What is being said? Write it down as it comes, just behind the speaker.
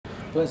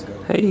Let's go.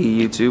 Hey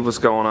YouTube, what's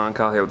going on?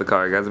 Kyle here with the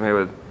car guys. I'm here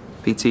with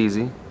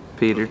PTZ,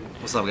 Peter.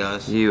 What's up,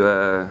 guys?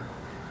 You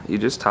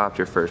just topped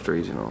your first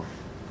regional.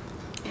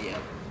 Yeah.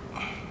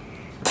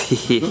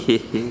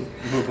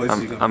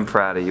 I'm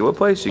proud of you. What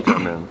place you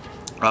come in?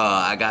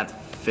 I got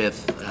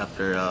 5th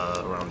after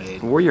round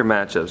 8. What were your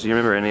matchups? Do you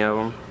remember any of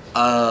them?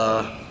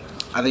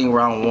 I think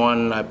round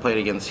 1 I played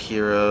against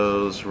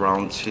Heroes.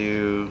 Round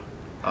 2,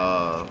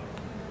 well,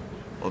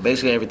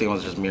 basically everything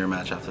was just mirror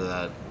match after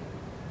that.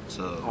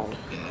 So,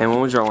 yeah. And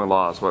when was your only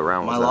loss? What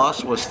round was My that?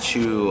 loss was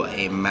to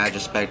a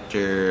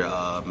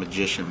Magispector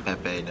Magician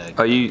Pepe deck.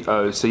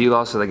 Oh, so you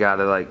lost to the guy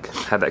that like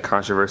had that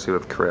controversy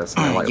with Chris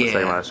and like the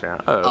same last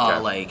round. Oh,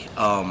 okay.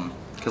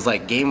 Cause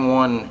like game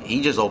 1, he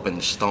just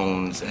opened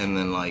stones, and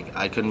then like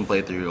I couldn't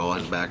play through all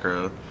his back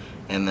row,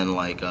 and then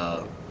like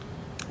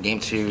game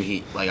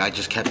 2, I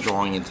just kept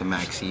drawing into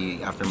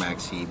maxi after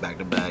maxi back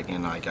to back,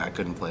 and like I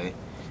couldn't play.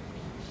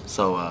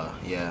 So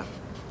yeah.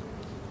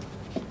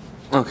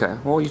 Okay,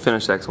 well you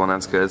finished X1,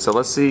 that's good. So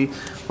let's see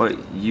what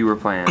you were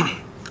playing.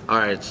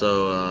 Alright,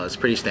 so it's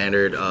pretty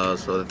standard.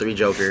 So the 3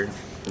 Joker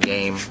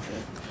game,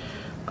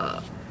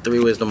 3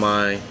 Wisdom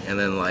Eye, and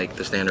then like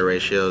the standard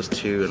ratios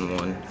 2 and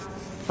 1.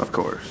 Of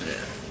course.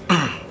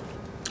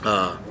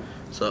 Yeah.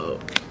 So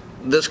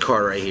this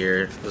card right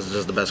here, this is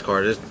just the best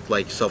card. It's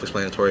like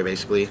self-explanatory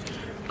basically.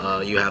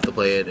 You have to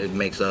play it. It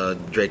makes a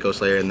Draco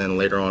Slayer, and then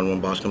later on when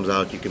boss comes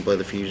out, you can play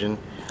the fusion.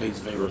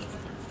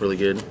 Really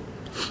good.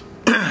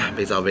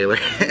 Baits out Valor.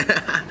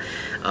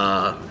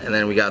 And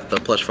then we got the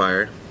Plush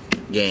Fire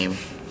game,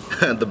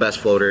 the best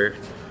floater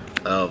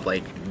of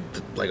like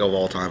of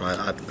all time.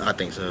 I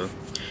think so.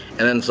 And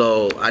then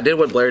so I did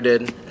what Blair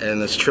did,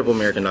 and this triple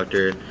mirror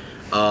conductor.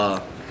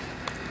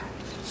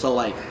 So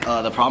like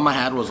the problem I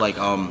had was like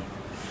I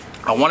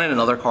wanted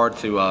another card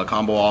to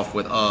combo off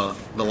with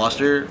the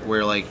Luster,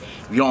 where like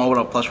if you don't open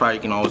up Plush Fire, you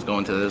can always go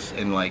into this,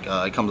 and like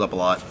it comes up a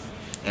lot.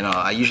 And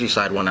I usually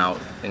side one out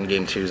in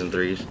game 2s and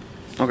 3s.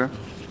 Okay.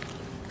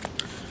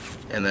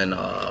 And then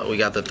we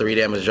got the 3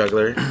 damage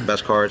juggler,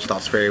 best card,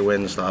 stops fairy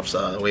wind, stops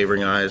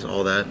wavering eyes,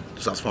 all that,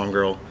 stops farm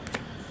girl.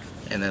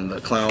 And then the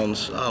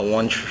clowns,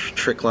 1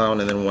 trick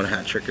clown and then 1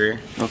 hat tricker.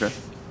 Okay.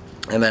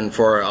 And then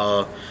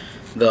for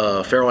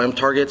the Feral M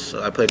targets,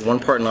 I played 1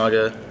 part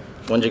Naga,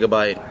 1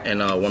 Gigabyte, and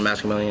 1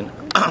 Maximilian.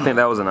 I think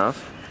that was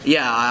enough.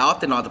 Yeah, I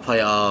opted not to play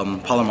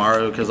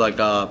Palomaru because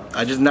like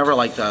I just never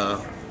liked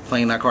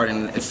playing that card,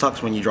 and it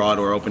sucks when you draw it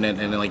or open it and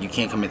then like you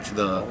can't commit to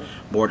the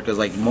board, because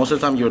like most of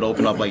the time you would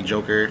open up like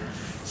Joker.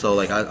 So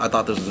like I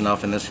thought this was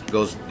enough, and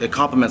it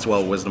complements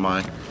well with Wisdom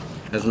Eye.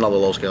 It's another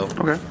low scale.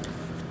 Okay.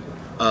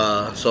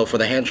 So for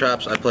the hand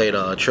traps, I played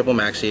triple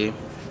maxi.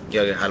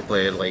 Yeah, how to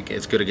play it, like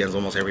it's good against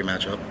almost every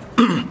matchup.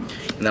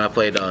 And then I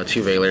played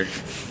 2 Valor,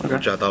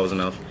 which I thought was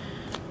enough.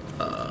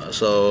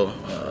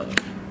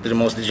 The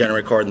most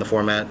degenerate card in the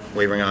format,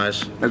 Wavering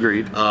Eyes.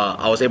 Agreed.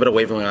 I was able to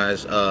Wavering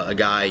Eyes a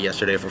guy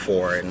yesterday for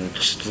 4, and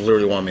just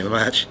literally won me the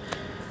match.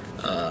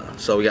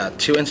 So we got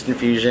 2 Instant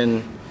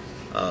Fusion,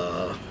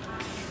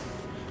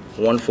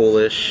 1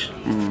 Foolish,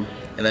 and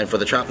then for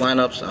the trap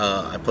lineups,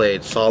 I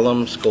played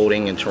Solemn,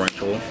 Scolding, and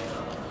Torrential.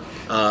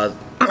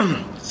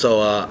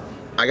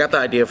 I got the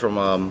idea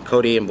from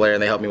Cody and Blair,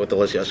 and they helped me with the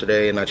list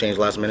yesterday, and I changed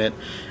last minute.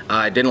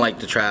 I didn't like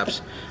the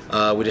traps.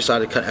 We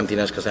decided to cut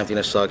Emptiness because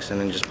Emptiness sucks, and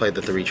then just played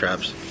the 3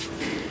 traps.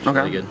 Okay.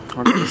 Really good.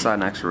 I'll go to the side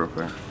next real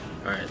quick.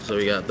 Alright, so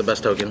we got the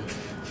best token.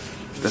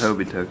 The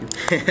Hobie token.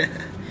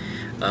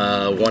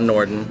 1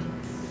 Norden,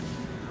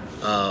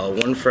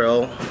 1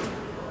 Frail,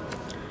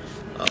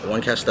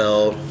 1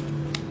 Castell,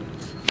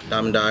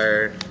 Diamond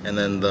Dyer, and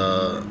then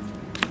the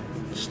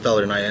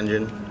Stellar Night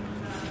Engine.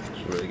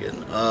 It's really good.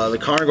 The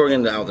Karn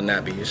Gorgon out the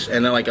Nat Beast,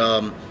 and then like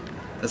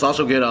it's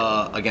also good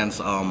against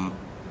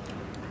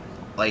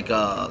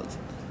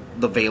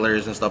the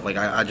Valors and stuff. Like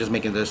I just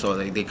making this so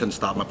they couldn't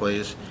stop my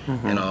plays.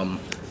 And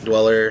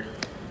Dweller,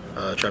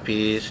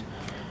 Trapeze,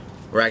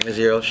 Ragnar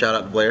Zero. Shout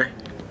out to Blair.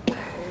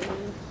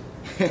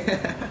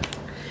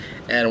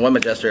 And 1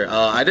 Majester.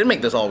 I didn't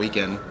make this all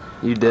weekend.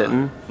 You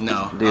didn't?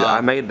 No. Dude,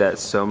 I made that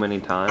so many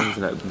times,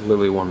 and it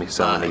literally won me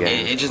so many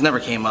games. It just never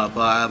came up.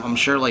 I'm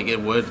sure like it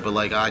would, but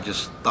like I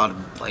just thought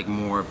of like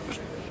more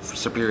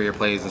superior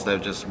plays instead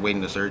of just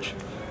waiting to search.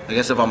 I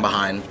guess if I'm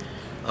behind.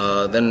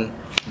 Then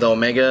the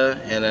Omega,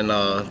 and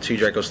then 2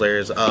 Draco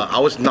Slayers. I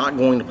was not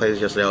going to play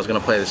this yesterday. I was going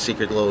to play the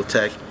secret little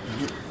tech.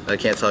 I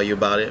can't tell you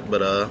about it,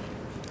 but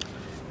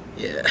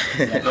yeah.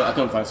 I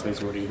couldn't find space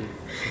for it either.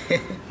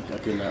 I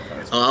could not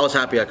find space. I was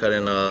happy I cut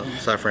in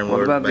Side Frame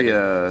Lord. What about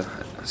the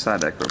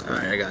side deck real quick?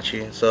 Alright, I got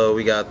you. So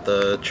we got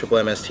the triple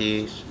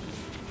MSTs.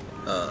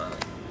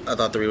 I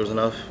thought 3 was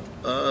enough.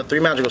 3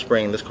 Magical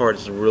Spring. This card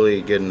is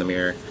really good in the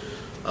mirror.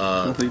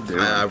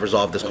 I've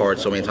resolved this card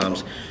so many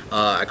times.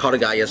 I caught a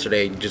guy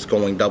yesterday just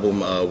going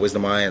double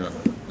Wisdom Eye, and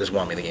this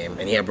won me the game.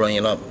 And he had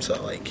Brilliant up,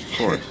 so like. Of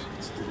course.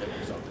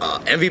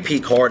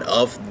 MVP card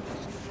of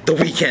the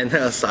weekend,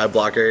 side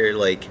blocker.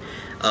 Like,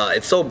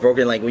 it's so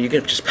broken. Like, when you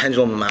can just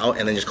pendulum him out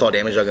and then just call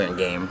damage juggler in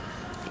game,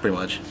 pretty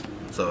much.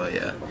 So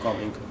yeah. Call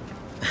Minka.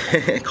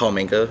 Call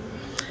Minka.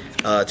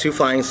 2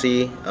 Flying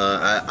C.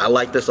 I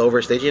like this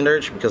over Staging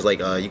Dirge because like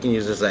you can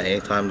use this at any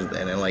time, and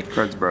then like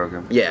Card's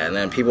broken. yeah, and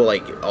then people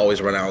like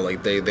always run out.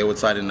 Like they would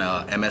side in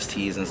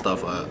MSTs and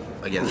stuff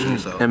against you.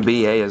 So And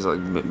BA is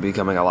like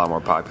becoming a lot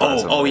more popular.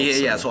 oh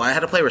yeah. So I had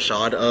to play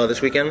Rashad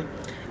this weekend,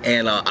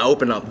 and I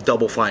opened up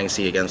double Flying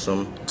C against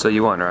him. So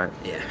you won, right?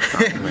 Yeah,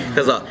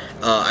 because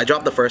I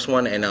dropped the first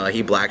one, and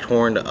he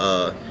Blackhorned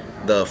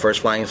the first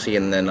Flying C,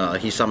 and then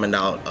he summoned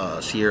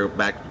out Seer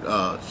back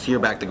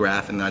to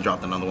Graph, and then I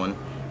dropped another one.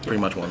 Pretty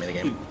much won me the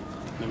game.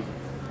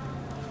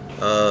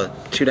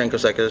 2 Denko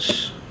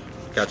Sekas,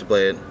 got to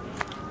play it,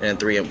 and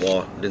 3 Imp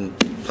Wall. Didn't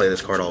play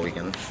this card all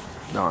weekend.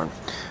 Darn.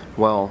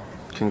 Well,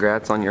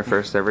 congrats on your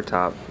first ever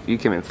top. You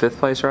came in 5th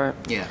place, right?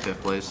 Yeah, 5th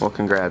place. Well,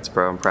 congrats,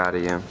 bro. I'm proud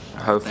of you.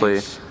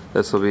 Hopefully,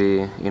 this will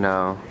be, you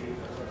know,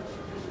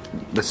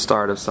 the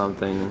start of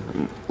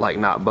something, like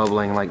not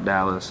bubbling like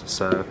Dallas.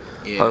 So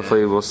yeah.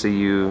 Hopefully we'll see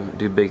you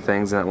do big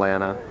things in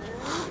Atlanta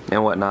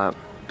and whatnot.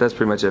 That's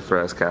pretty much it for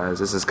us, guys.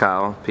 This is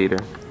Kyle, Peter,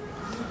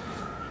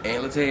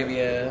 And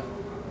Latavia.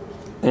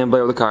 and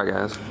Blair with the Car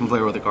Guys. I'm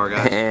playing with the car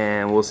guy.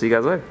 And we'll see you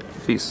guys later.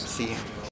 Peace. See ya.